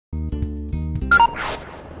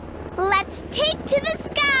Let's take to the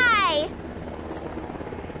sky!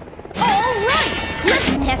 All right!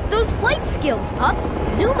 Let's test those flight skills, pups.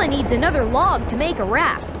 Zuma needs another log to make a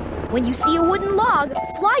raft. When you see a wooden log,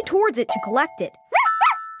 fly towards it to collect it.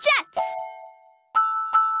 Jets!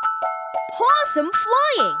 Possum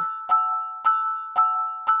flying!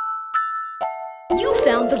 You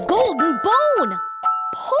found the golden bone!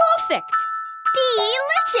 Perfect!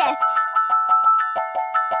 Delicious!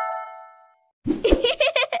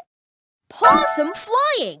 Possum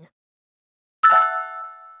flying!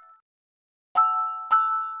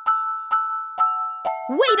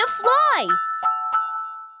 Way to fly!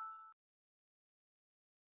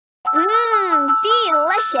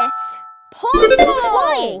 Delicious! Possum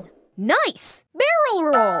flying! Nice! Barrel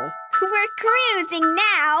roll! We're cruising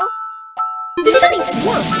now! Nice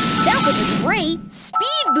work! That was a great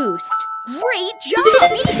speed boost! Great job!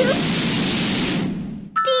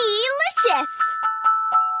 Delicious!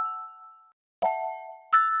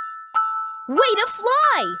 Way to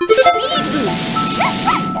fly! Speed boost!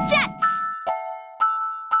 Jets!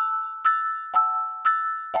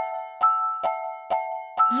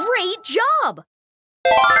 Great job!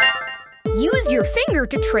 Use your finger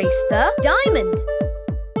to trace the diamond.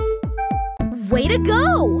 Way to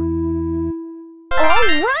go! All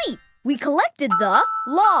right! We collected the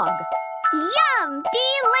log. Yum!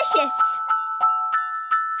 Delicious!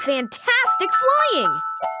 Fantastic flying!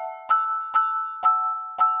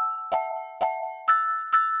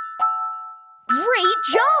 Great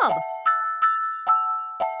job!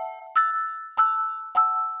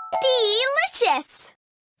 Delicious!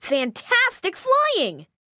 Fantastic flying!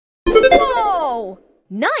 Whoa!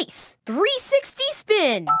 Nice! 360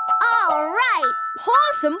 spin! All right!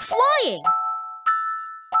 Possum flying!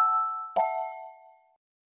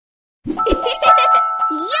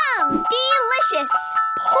 Yum! Delicious!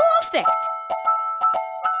 Perfect!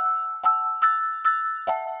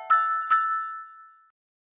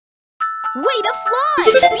 Way to fly!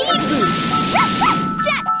 Speed boost!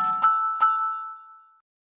 Jets!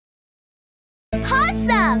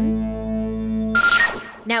 Possum!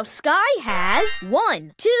 Now Sky has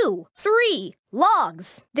 1, 2, 3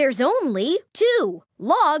 logs. There's only 2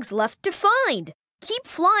 logs left to find. Keep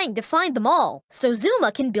flying to find them all, so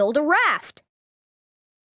Zuma can build a raft.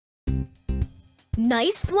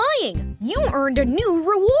 Nice flying! You earned a new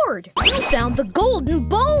reward! You found the golden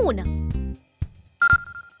bone!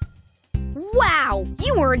 Wow!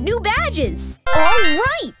 You earned new badges! All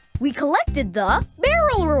right! We collected the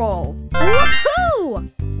barrel roll!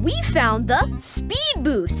 Woohoo! We found the speed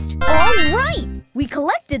boost! All right! We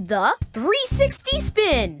collected the 360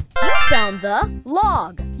 spin! You found the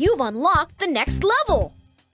log! You've unlocked the next level!